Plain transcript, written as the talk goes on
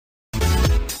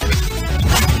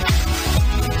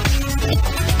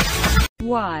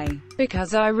Why?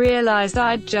 Because I realized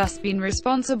I'd just been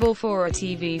responsible for a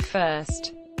TV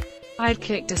first. I'd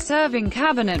kicked a serving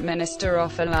cabinet minister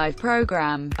off a live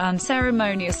program,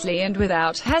 unceremoniously and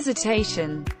without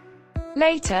hesitation.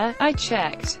 Later, I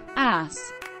checked.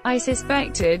 I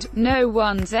suspected, no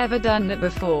one's ever done that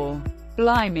before.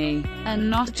 Blimey. And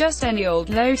not just any old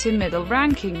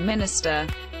low-to-middle-ranking minister.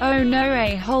 Oh no,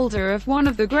 a holder of one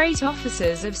of the great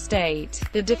offices of state,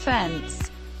 the defense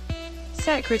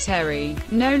secretary,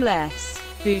 no less.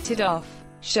 Booted off.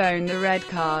 Shown the red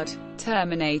card.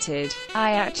 Terminated.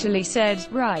 I actually said,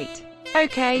 right.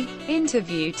 Okay.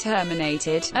 Interview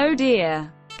terminated. Oh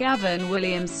dear. Gavin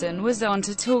Williamson was on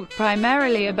to talk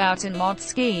primarily about an mod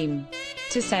scheme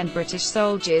to send British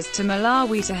soldiers to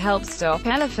Malawi to help stop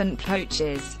elephant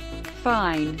poachers.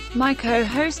 Fine. My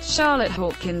co-host Charlotte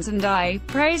Hawkins and I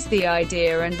praised the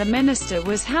idea, and the minister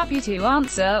was happy to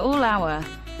answer all our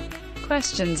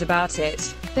questions about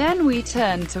it. Then we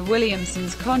turned to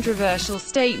Williamson's controversial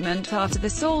statement after the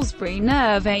Salisbury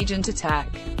nerve agent attack.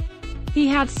 He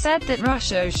had said that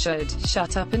Russia should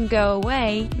shut up and go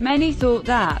away. Many thought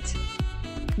that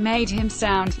made him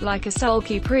sound like a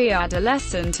sulky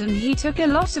pre-adolescent, and he took a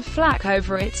lot of flack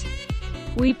over it.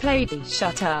 We played the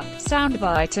 "shut up"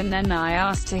 soundbite, and then I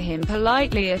asked him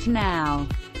politely if now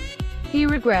he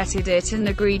regretted it, and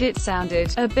agreed it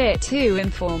sounded a bit too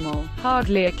informal.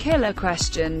 Hardly a killer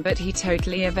question, but he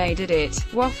totally evaded it,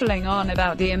 waffling on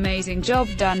about the amazing job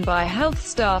done by health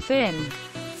staff in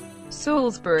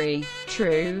Salisbury.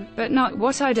 True, but not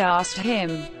what I'd asked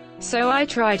him. So I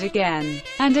tried again,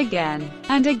 and again,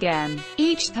 and again.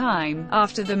 Each time,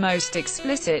 after the most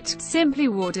explicit, simply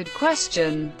worded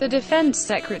question, the defense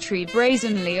secretary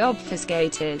brazenly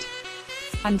obfuscated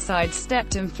and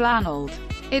sidestepped and flanneled.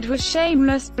 It was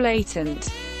shameless, blatant.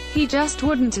 He just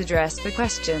wouldn't address the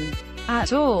question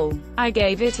at all. I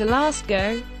gave it a last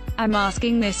go. I'm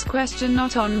asking this question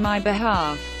not on my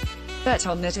behalf, but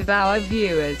on that of our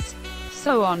viewers.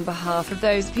 So on behalf of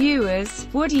those viewers,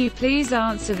 would you please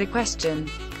answer the question?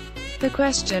 The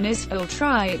question is, I'll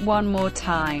try it one more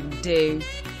time. Do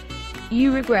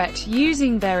you regret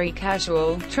using very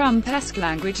casual, Trump-esque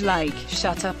language like,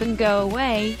 shut up and go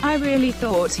away? I really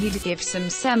thought he'd give some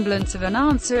semblance of an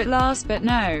answer at last, but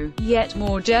no, yet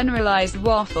more generalized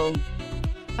waffle.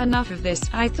 Enough of this,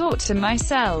 I thought to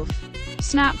myself.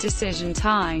 Snap decision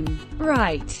time.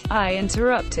 Right, I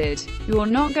interrupted. You're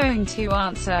not going to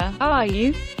answer, are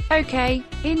you? Okay.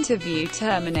 Interview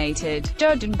terminated.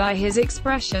 Judging by his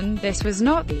expression, this was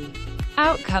not the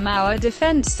outcome our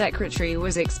defense secretary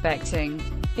was expecting.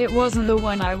 It wasn't the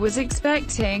one I was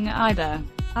expecting either.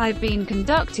 I've been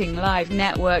conducting live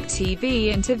network TV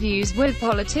interviews with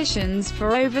politicians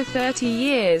for over 30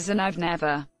 years, and I've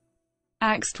never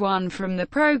axed one from the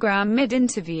program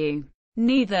mid-interview.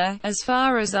 Neither, as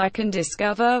far as I can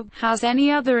discover, has any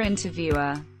other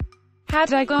interviewer.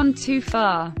 Had I gone too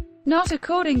far? Not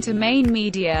according to main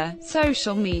media,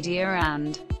 social media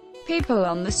and people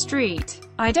on the street.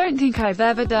 I don't think I've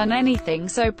ever done anything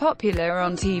so popular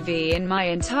on TV in my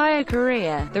entire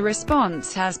career. The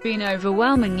response has been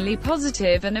overwhelmingly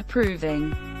positive and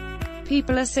approving.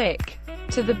 People are sick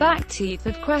to the back teeth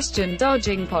of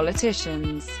question-dodging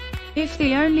politicians. If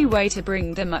the only way to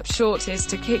bring them up short is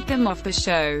to kick them off the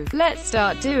show, let's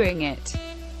start doing it.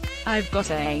 I've got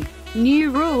a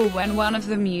new rule when one of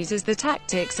them uses the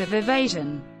tactics of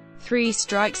evasion. 3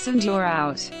 strikes and you're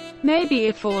out. Maybe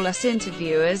if all us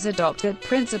interviewers adopt that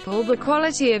principle, the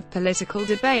quality of political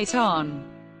debate on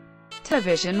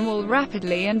television will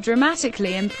rapidly and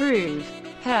dramatically improve.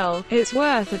 Hell, it's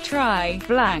worth a try.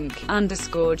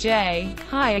 _J.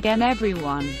 Hi again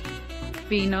everyone.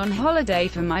 Been on holiday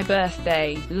for my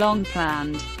birthday, long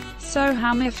planned. So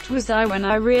how miffed was I when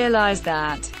I realized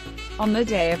that on the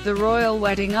day of the royal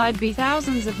wedding I'd be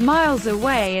thousands of miles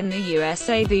away in the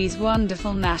USA. These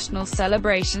wonderful national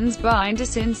celebrations bind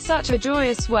us in such a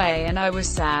joyous way, and I was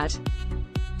sad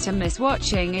to miss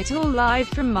watching it all live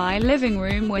from my living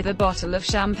room with a bottle of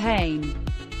champagne.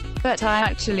 But I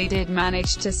actually did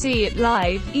manage to see it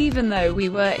live, even though we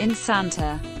were in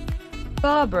Santa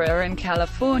Barbara in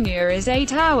California is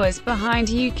 8 hours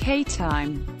behind UK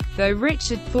time. Though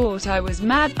Richard thought I was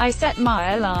mad, I set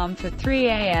my alarm for 3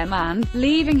 a.m. and,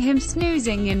 leaving him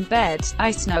snoozing in bed,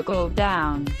 I snuggled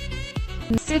down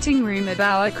in the sitting room of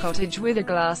our cottage with a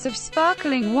glass of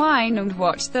sparkling wine and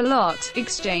watched the lot,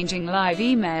 exchanging live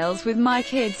emails with my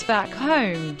kids back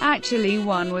home. Actually,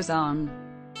 one was on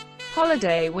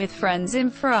holiday with friends in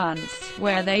France,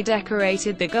 where they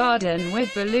decorated the garden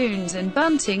with balloons and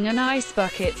bunting and ice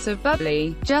buckets of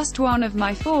bubbly. Just one of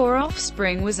my 4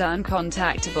 offspring was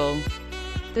uncontactable.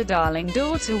 The darling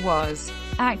daughter was.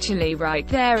 actually right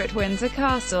there at Windsor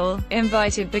Castle,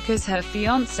 invited because her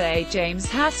fiancé James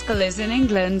Haskell is an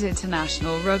England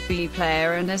international rugby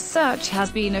player and as such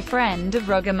has been a friend of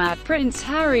Rugged Prince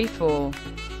Harry for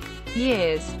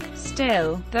years.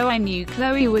 Still, though I knew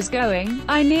Chloe was going,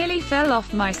 I nearly fell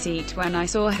off my seat when I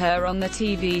saw her on the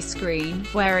TV screen,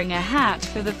 wearing a hat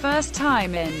for the first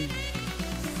time in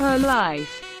her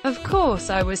life. Of course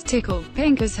I was tickled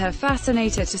pink as her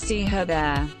fascinator to see her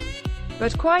there.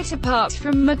 But quite apart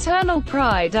from maternal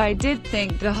pride, I did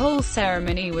think the whole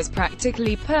ceremony was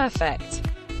practically perfect.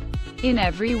 In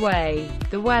every way.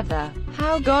 The weather.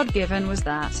 How God-given was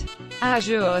that?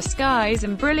 Azure skies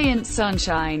and brilliant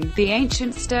sunshine, the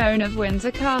ancient stone of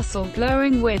Windsor Castle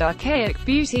glowing with archaic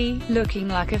beauty, looking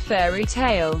like a fairy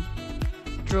tale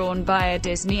drawn by a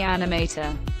Disney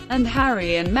animator. And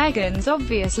Harry and Meghan's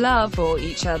obvious love for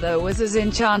each other was as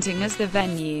enchanting as the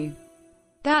venue.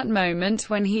 That moment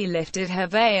when he lifted her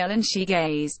veil and she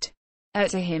gazed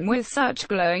at him with such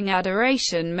glowing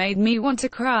adoration made me want to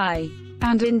cry.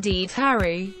 And indeed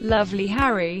Harry, lovely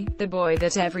Harry, the boy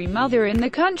that every mother in the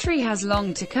country has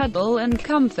longed to cuddle and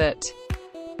comfort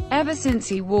ever since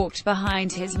he walked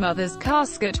behind his mother's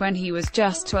casket when he was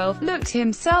just 12, looked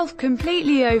himself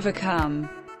completely overcome.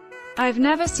 I've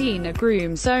never seen a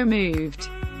groom so moved.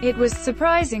 It was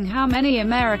surprising how many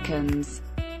Americans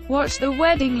watch the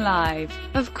wedding live.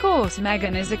 Of course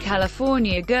Meghan is a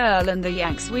California girl and the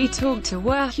Yanks we talked to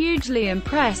were hugely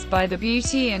impressed by the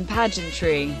beauty and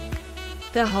pageantry.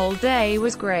 The whole day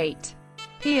was great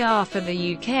PR for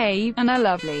the UK, and a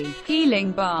lovely,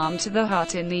 healing balm to the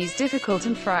heart in these difficult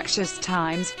and fractious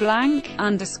times.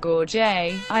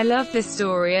 _J. I love this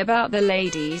story about the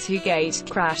ladies who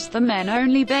gate-crashed the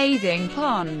men-only bathing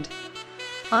pond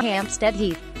on Hampstead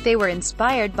Heath. They were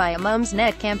inspired by a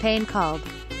Mumsnet campaign called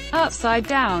Upside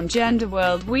Down Gender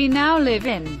World We Now Live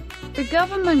In. The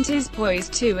government is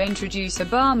poised to introduce a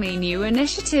balmy new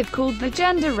initiative called the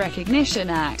Gender Recognition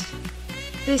Act.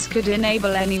 This could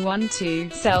enable anyone to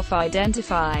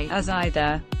self-identify as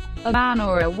either a man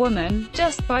or a woman,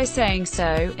 just by saying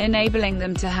so, enabling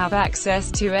them to have access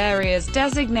to areas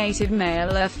designated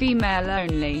male or female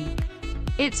only.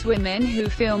 It's women who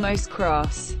feel most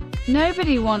cross.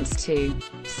 Nobody wants to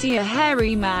see a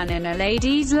hairy man in a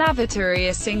ladies' lavatory,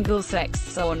 a single-sex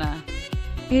sauna.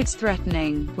 It's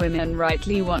threatening. Women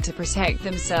rightly want to protect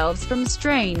themselves from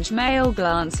strange male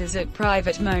glances at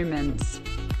private moments.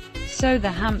 So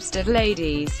the Hampstead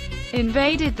ladies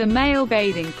invaded the male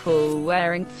bathing pool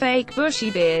wearing fake bushy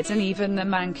beards and even the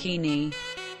mankini.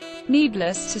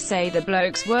 Needless to say, the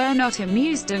blokes were not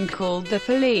amused and called the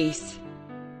police.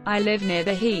 I live near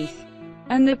the Heath,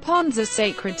 and the ponds are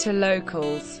sacred to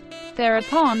locals. There are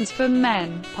ponds for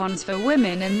men, ponds for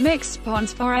women and mixed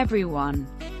ponds for everyone.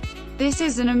 This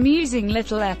is an amusing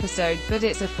little episode, but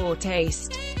it's a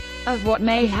foretaste of what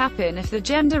may happen if the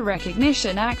Gender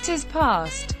Recognition Act is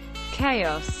passed.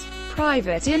 Chaos.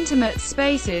 Private intimate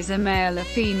spaces are male or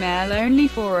female only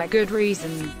for a good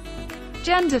reason.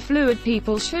 Gender-fluid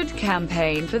people should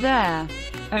campaign for their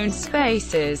own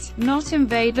spaces, not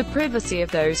invade the privacy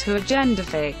of those who are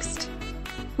gender-fixed.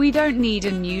 We don't need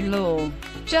a new law,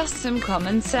 just some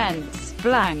common sense.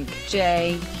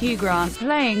 J. Hugh Grant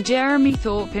playing Jeremy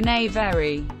Thorpe in a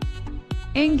very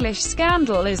English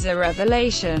scandal is a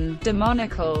revelation,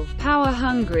 demonical,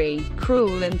 power-hungry,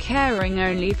 cruel and caring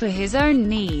only for his own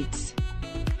needs.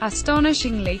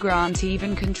 Astonishingly, Grant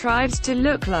even contrives to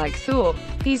look like Thorpe.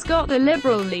 He's got the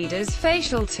Liberal leader's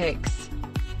facial tics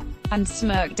and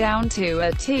smirk down to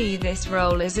a T. This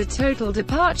role is a total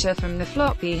departure from the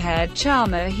floppy-haired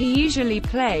charmer he usually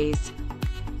plays.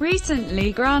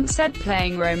 Recently Grant said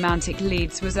playing romantic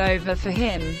leads was over for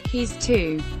him. He's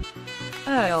too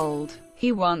old.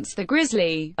 He wants the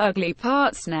grisly, ugly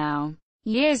parts now.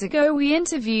 Years ago we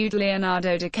interviewed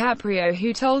Leonardo DiCaprio,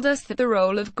 who told us that the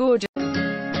role of gorgeous